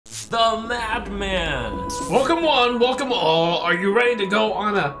the Madman! Welcome one, welcome all. Are you ready to go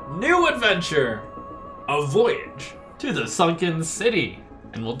on a new adventure? A voyage to the Sunken City.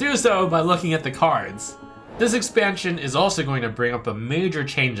 And we'll do so by looking at the cards. This expansion is also going to bring up a major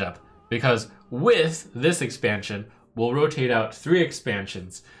change up, because with this expansion, we'll rotate out 3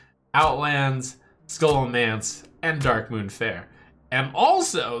 expansions: Outlands, Skullomance, and Darkmoon Faire. And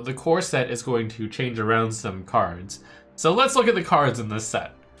also, the core set is going to change around some cards. So let's look at the cards in this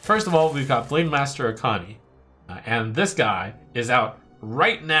set. First of all, we've got Blademaster Akani. And this guy is out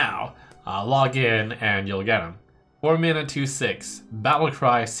right now. Log in and you'll get him. 4 mana 2/6.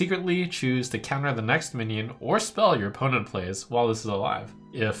 Battlecry, secretly choose to counter the next minion or spell your opponent plays while this is alive.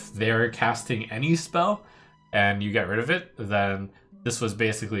 If they're casting any spell and you get rid of it, then this was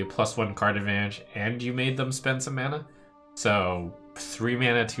basically a +1 card advantage and you made them spend some mana. So 3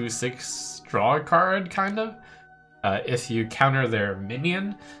 mana 2/6 draw a card, kind of. If you counter their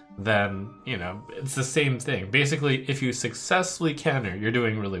minion, then, you know, it's the same thing. Basically, if you successfully counter, you're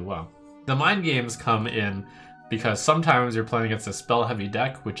doing really well. The mind games come in because sometimes you're playing against a spell-heavy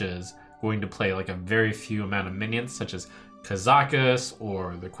deck, which is going to play like a very few amount of minions, such as Kazakus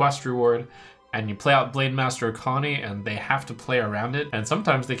or the Quest Reward, and you play out Blademaster Akani, and they have to play around it, and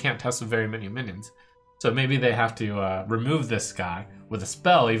sometimes they can't test with very many minions. So maybe they have to remove this guy with a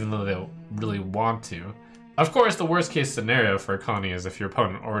spell, even though they really want to. Of course, the worst case scenario for Akani is if your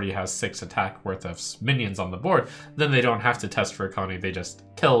opponent already has 6 attack worth of minions on the board, then they don't have to test for Akani, they just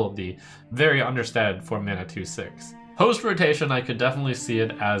kill the very understated 4 mana 2/6. Post-rotation, I could definitely see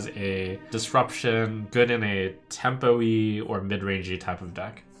it as a disruption, good in a tempo-y or mid-rangey type of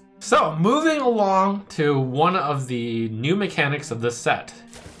deck. So, moving along to one of the new mechanics of this set.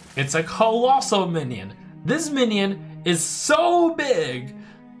 It's a colossal minion. This minion is so big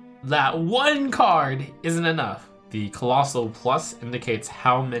that 1 card isn't enough. The Colossal Plus indicates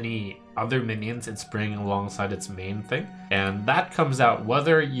how many other minions it's bringing alongside its main thing, and that comes out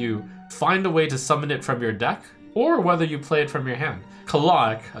whether you find a way to summon it from your deck or whether you play it from your hand.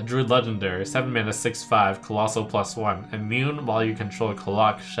 Kalak, a Druid Legendary, 7 mana 6/5, Colossal +1, immune while you control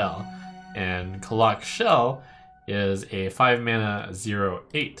Kalak Shell, and Kalak Shell is a 5 mana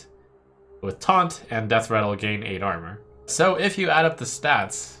 0/8. With Taunt and Death Rattle, gain 8 armor. So if you add up the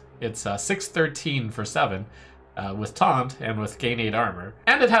stats, it's 613 for 7 with Taunt and with gain 8 armor.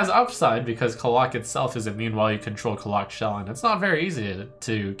 And it has upside because Kalak itself is immune while you control Kalak Shell, and it's not very easy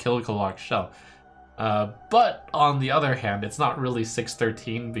to kill Kalak Shell. But on the other hand, it's not really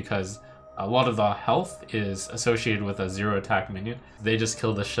 613 because a lot of the health is associated with a 0 attack minion. They just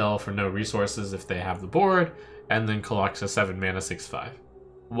kill the shell for no resources if they have the board, and then Kalak's a 7 mana 6/5.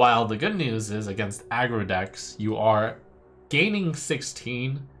 While the good news is against aggro decks, you are gaining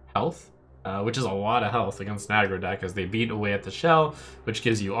 16 health, which is a lot of health against an aggro deck as they beat away at the shell, which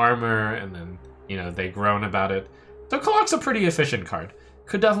gives you armor, and then, you know, they groan about it. So Kalak's a pretty efficient card.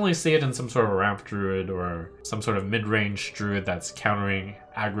 Could definitely see it in some sort of ramp druid or some sort of mid-range druid that's countering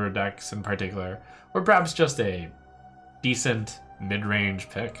aggro decks in particular, or perhaps just a decent mid-range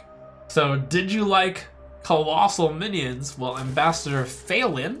pick. So did you like colossal minions? Well, Ambassador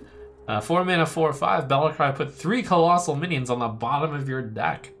Phelan, 4 mana 4/5, Battlecry, put 3 colossal minions on the bottom of your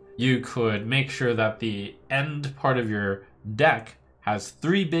deck. You could make sure that the end part of your deck has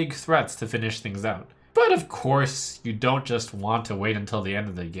 3 big threats to finish things out. But of course, you don't just want to wait until the end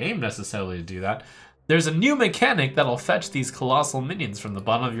of the game necessarily to do that. There's a new mechanic that'll fetch these colossal minions from the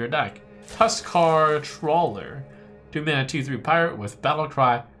bottom of your deck. Tuskar Trawler, 2 mana 2/3 pirate with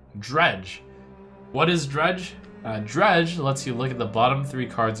Battlecry Dredge. What is Dredge? Dredge lets you look at the bottom 3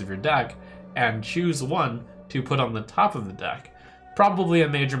 cards of your deck and choose one to put on the top of the deck. Probably a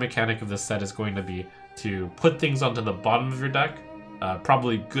major mechanic of this set is going to be to put things onto the bottom of your deck,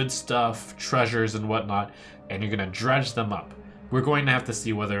 probably good stuff, treasures and whatnot, and you're going to dredge them up. We're going to have to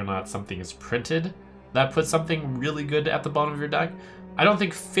see whether or not something is printed that puts something really good at the bottom of your deck. I don't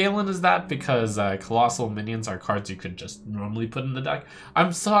think Phelan is that because colossal minions are cards you could just normally put in the deck.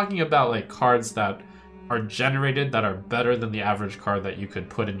 I'm talking about like cards that are generated that are better than the average card that you could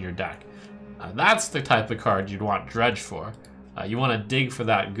put in your deck. That's the type of card you'd want Dredge for. You want to dig for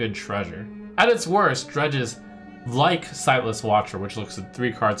that good treasure. At its worst, Dredge is like Sightless Watcher, which looks at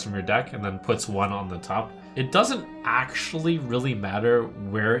 3 cards from your deck and then puts 1 on the top. It doesn't actually really matter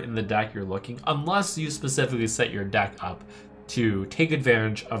where in the deck you're looking unless you specifically set your deck up to take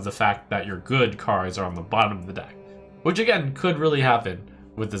advantage of the fact that your good cards are on the bottom of the deck, which again could really happen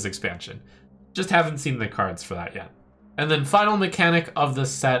with this expansion. Just haven't seen the cards for that yet. And then final mechanic of the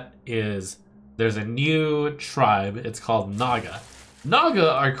set is there's a new tribe. It's called Naga.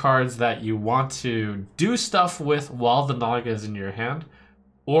 Naga are cards that you want to do stuff with while the Naga is in your hand,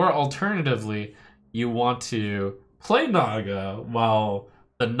 Or alternatively, you want to play Naga while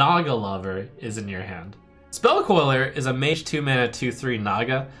the Naga lover is in your hand. Spellcoiler is a mage 2-mana 2/3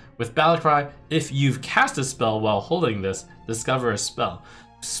 Naga with Battlecry. If you've cast a spell while holding this, discover a spell.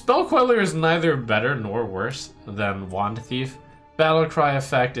 Spellcoiler is neither better nor worse than Wand Thief. Battlecry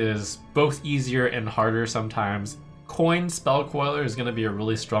effect is both easier and harder sometimes. Coin Spellcoiler is going to be a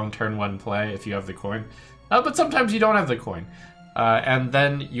really strong turn 1 play if you have the coin, but sometimes you don't have the coin. And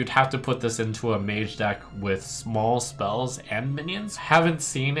then you'd have to put this into a mage deck with small spells and minions. Haven't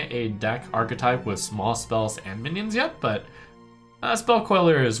seen a deck archetype with small spells and minions yet, but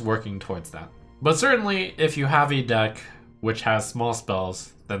Spellcoiler is working towards that. But certainly, if you have a deck which has small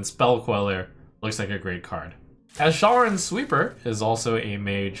spells, then Spellcoiler looks like a great card. Asharon's Sweeper is also a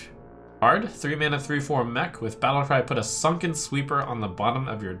mage card. 3-mana 3/4 mech with Battlecry. Put a Sunken Sweeper on the bottom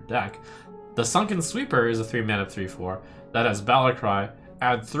of your deck. The Sunken Sweeper is a 3-mana 3/4 that has Battlecry.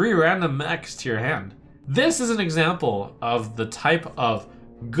 Add 3 random mechs to your hand. This is an example of the type of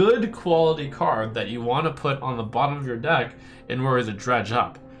good quality card that you want to put on the bottom of your deck in order to dredge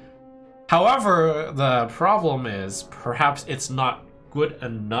up. However, the problem is perhaps it's not good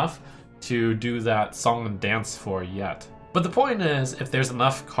enough to do that song and dance for yet. But the point is, if there's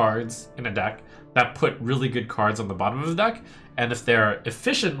enough cards in a deck that put really good cards on the bottom of the deck, and if there are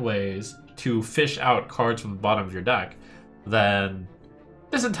efficient ways to fish out cards from the bottom of your deck, then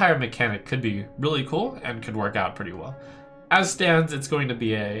this entire mechanic could be really cool and could work out pretty well. As stands, it's going to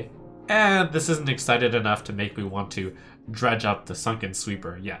be and this isn't excited enough to make me want to dredge up the Sunken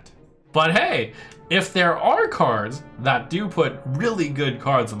Sweeper yet. But hey, if there are cards that do put really good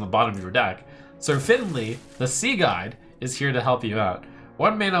cards on the bottom of your deck, Sir Finley, the Sea Guide, is here to help you out.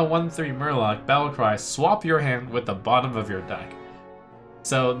 1-mana 1/3 Murloc, Battlecry, swap your hand with the bottom of your deck.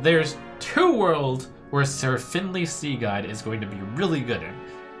 So there's 2 worlds where Sir Finley Sea Guide is going to be really good in.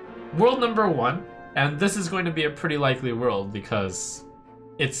 World number 1, and this is going to be a pretty likely world because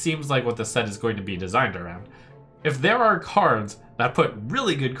it seems like what the set is going to be designed around. If there are cards that put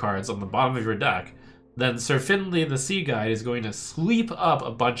really good cards on the bottom of your deck, then Sir Finley the Sea Guide is going to sweep up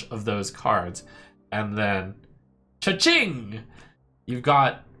a bunch of those cards, and then cha-ching! You've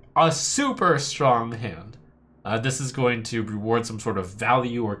got a super strong hand. This is going to reward some sort of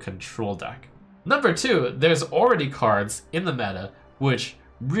value or control deck. Number 2, there's already cards in the meta which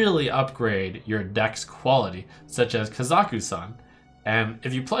really upgrade your deck's quality, such as Kazaku-san. And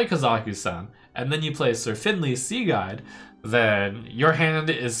if you play Kazaku-san, and then you play Sir Finley's Sea Guide, then your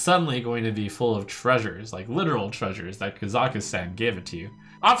hand is suddenly going to be full of treasures, like literal treasures that Kazaku-san gave it to you.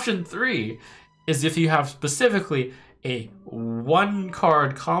 Option 3 is if you have specifically a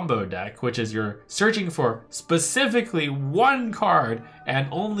 1-card combo deck, which is you're searching for specifically 1 card and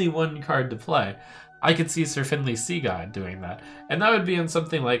only 1 card to play. I could see Sir Finley's Sea Guide doing that. And that would be in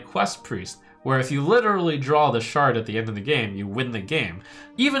something like Quest Priest, where if you literally draw the shard at the end of the game, you win the game.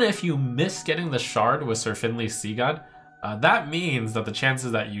 Even if you miss getting the shard with Sir Finley's Sea Guide, that means that the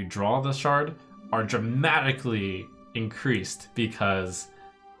chances that you draw the shard are dramatically increased because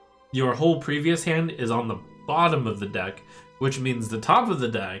your whole previous hand is on the bottom of the deck, which means the top of the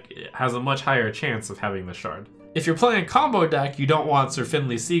deck has a much higher chance of having the shard. If you're playing a combo deck, you don't want Sir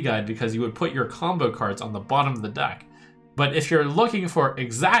Finley's Sea Guide because you would put your combo cards on the bottom of the deck. But if you're looking for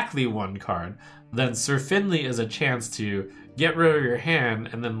exactly 1 card, then Sir Finley is a chance to get rid of your hand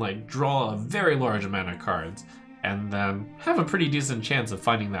and then like draw a very large amount of cards, and then have a pretty decent chance of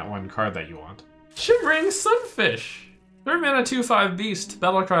finding that 1 card that you want. Shimmering Sunfish! 3-mana 2/5 Beast,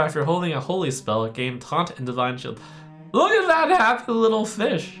 Battlecry. If you're holding a holy spell, gain Taunt and Divine Shield. Look at that happy little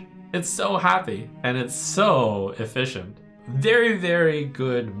fish! It's so happy, and it's so efficient. Very, very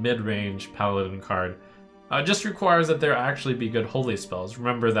good mid-range paladin card. Just requires that there actually be good holy spells.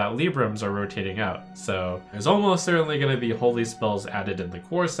 Remember that Librams are rotating out, so there's almost certainly going to be holy spells added in the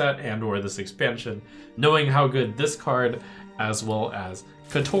core set and or this expansion. Knowing how good this card, as well as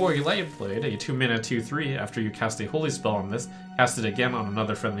Kotori Lightblade, a 2-mana 2/3, after you cast a holy spell on this, cast it again on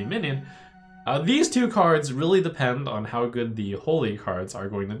another friendly minion. These 2 cards really depend on how good the holy cards are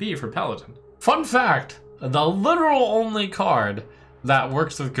going to be for Paladin. Fun fact, the literal only card that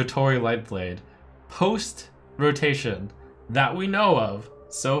works with Kotori Lightblade post-rotation that we know of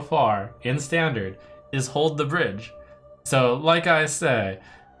so far in Standard is Hold the Bridge. So like I say,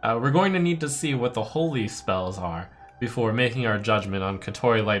 we're going to need to see what the holy spells are before making our judgment on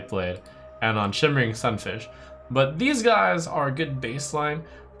Kotori Lightblade and on Shimmering Sunfish. But these guys are a good baseline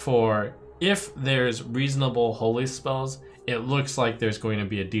for if there's reasonable holy spells, it looks like there's going to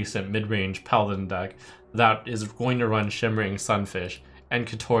be a decent mid-range Paladin deck that is going to run Shimmering Sunfish and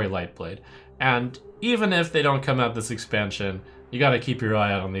Kotori Lightblade. And even if they don't come out this expansion, You gotta keep your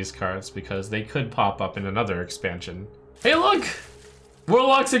eye out on these cards because they could pop up in another expansion. Hey look!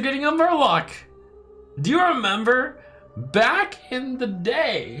 Warlocks are getting a Murloc! Do you remember back in the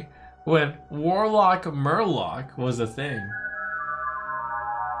day when Warlock Murloc was a thing?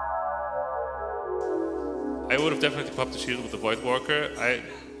 I would have definitely popped the shield with the Void Walker. I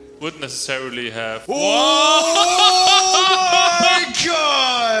wouldn't necessarily have... Oh my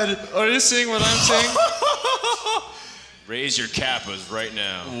god! Are you seeing what I'm seeing? Raise your kappas right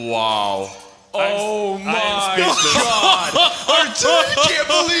now. Wow. Oh my god! Artur can't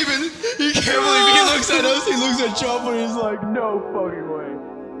believe it! He can't believe it. He looks at us, he looks at Chopper, and he's like, no fucking way.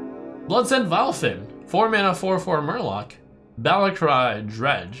 Bloodsent Vilefin, 4 mana 4/4 Murloc. Battlecry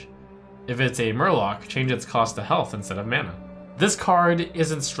Dredge. If it's a Murloc, change its cost to health instead of mana. This card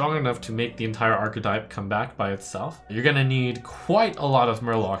isn't strong enough to make the entire archetype come back by itself. You're gonna need quite a lot of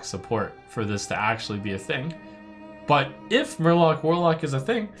Murloc support for this to actually be a thing. But if Murloc Warlock is a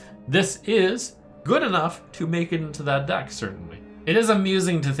thing, this is good enough to make it into that deck, certainly. It is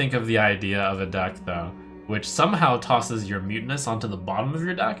amusing to think of the idea of a deck, though, which somehow tosses your Mutinous onto the bottom of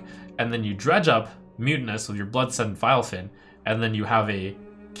your deck, and then you dredge up Mutinous with your Bloodsent Vilefin, and then you have a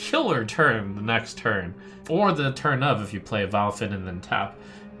killer turn the next turn, or the turn of if you play a Vilefin and then tap,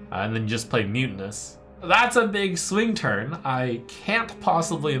 and then you just play Mutinous. That's a big swing turn. I can't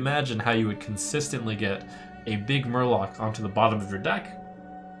possibly imagine how you would consistently get a big Murloc onto the bottom of your deck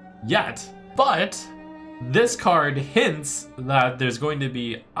yet, but this card hints that there's going to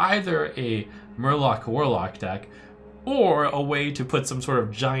be either a Murloc Warlock deck or a way to put some sort of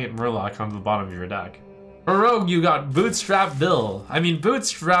giant Murloc onto the bottom of your deck. For Rogue, you got Bootstrap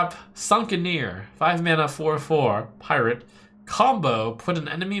Sunken, 5 mana 4/4 pirate. Combo, put an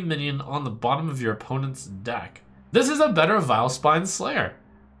enemy minion on the bottom of your opponent's deck. This is a better Vilespine Slayer.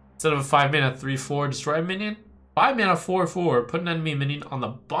 Instead of a 5 mana 3/4 destroy a minion, 5 mana 4/4, put an enemy minion on the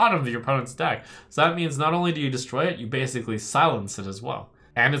bottom of your opponent's deck. So that means not only do you destroy it, you basically silence it as well.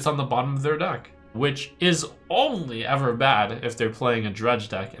 And it's on the bottom of their deck, which is only ever bad if they're playing a Dredge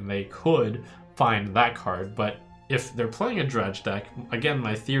deck and they could find that card. But if they're playing a Dredge deck, again,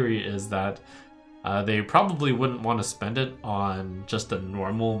 my theory is that they probably wouldn't want to spend it on just a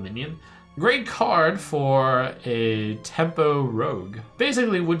normal minion. Great card for a tempo rogue.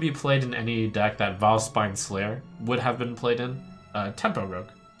 Basically would be played in any deck that Vilespine Slayer would have been played in. Tempo rogue.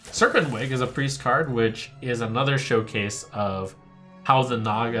 Serpent Wig is a priest card, which is another showcase of how the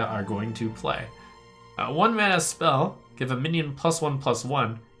Naga are going to play. 1 mana spell, give a minion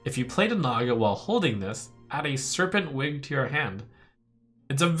 +1/+1. If you played a Naga while holding this, add a Serpent Wig to your hand.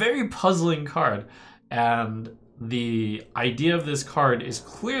 It's a very puzzling card, and the idea of this card is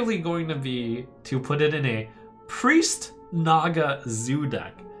clearly going to be to put it in a Priest Naga Zoo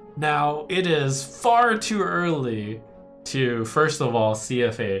deck. Now, it is far too early to, first of all, see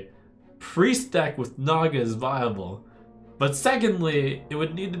if a Priest deck with Naga is viable. But secondly, it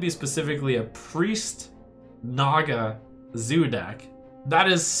would need to be specifically a Priest Naga Zoo deck. That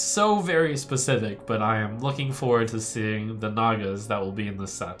is so very specific, but I am looking forward to seeing the Nagas that will be in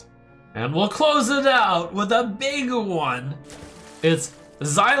this set. And we'll close it out with a big one. It's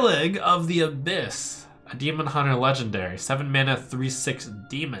Xylig of the Abyss, a Demon Hunter legendary, 7 mana 3/6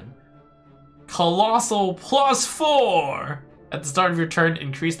 demon. Colossal +4! At the start of your turn,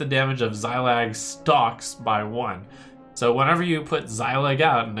 increase the damage of Xylag's stocks by 1. So whenever you put Xylig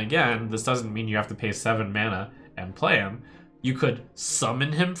out, and again, this doesn't mean you have to pay 7 mana and play him, you could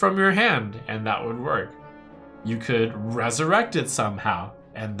summon him from your hand, and that would work. You could resurrect it somehow,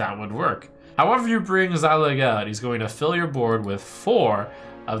 and that would work. However you bring Xylig out, he's going to fill your board with 4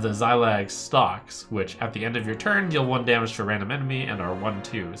 of the Xylag stocks, which at the end of your turn deal 1 damage to a random enemy and are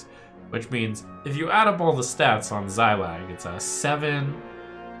 1/2s. Which means if you add up all the stats on Xylag, it's a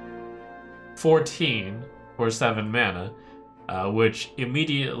 7/14 for 7 mana, which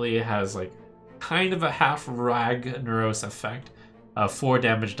immediately has like kind of a half Ragnaros effect of 4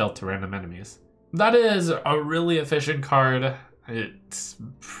 damage dealt to random enemies. That is a really efficient card. It's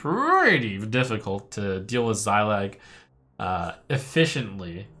pretty difficult to deal with Xylag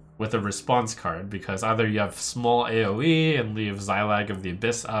efficiently with a response card, because either you have small AoE and leave Xylag of the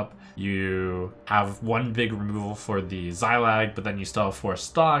Abyss up, you have 1 big removal for the Xylag, but then you still have 4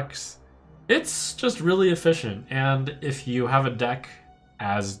 stocks. It's just really efficient, and if you have a deck,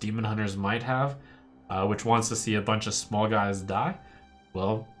 as Demon Hunters might have, which wants to see a bunch of small guys die,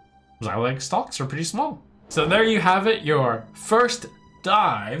 well, Xylag stocks are pretty small. So there you have it, your first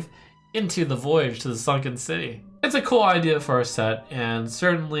dive into the Voyage to the Sunken City. It's a cool idea for a set, and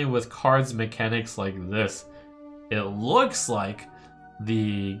certainly with cards mechanics like this, it looks like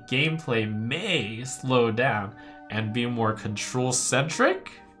the gameplay may slow down, and be more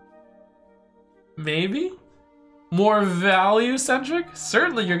control-centric? Maybe? More value-centric?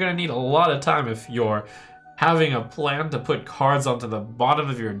 Certainly you're going to need a lot of time if you're having a plan to put cards onto the bottom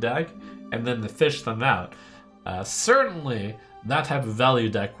of your deck and then to fish them out. Certainly, that type of value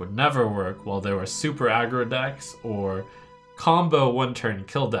deck would never work while there were super aggro decks or combo one-turn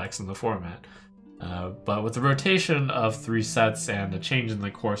kill decks in the format. But with the rotation of 3 sets and a change in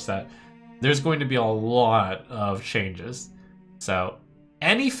the core set, there's going to be a lot of changes. So,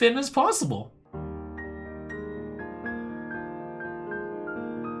 any fin is possible.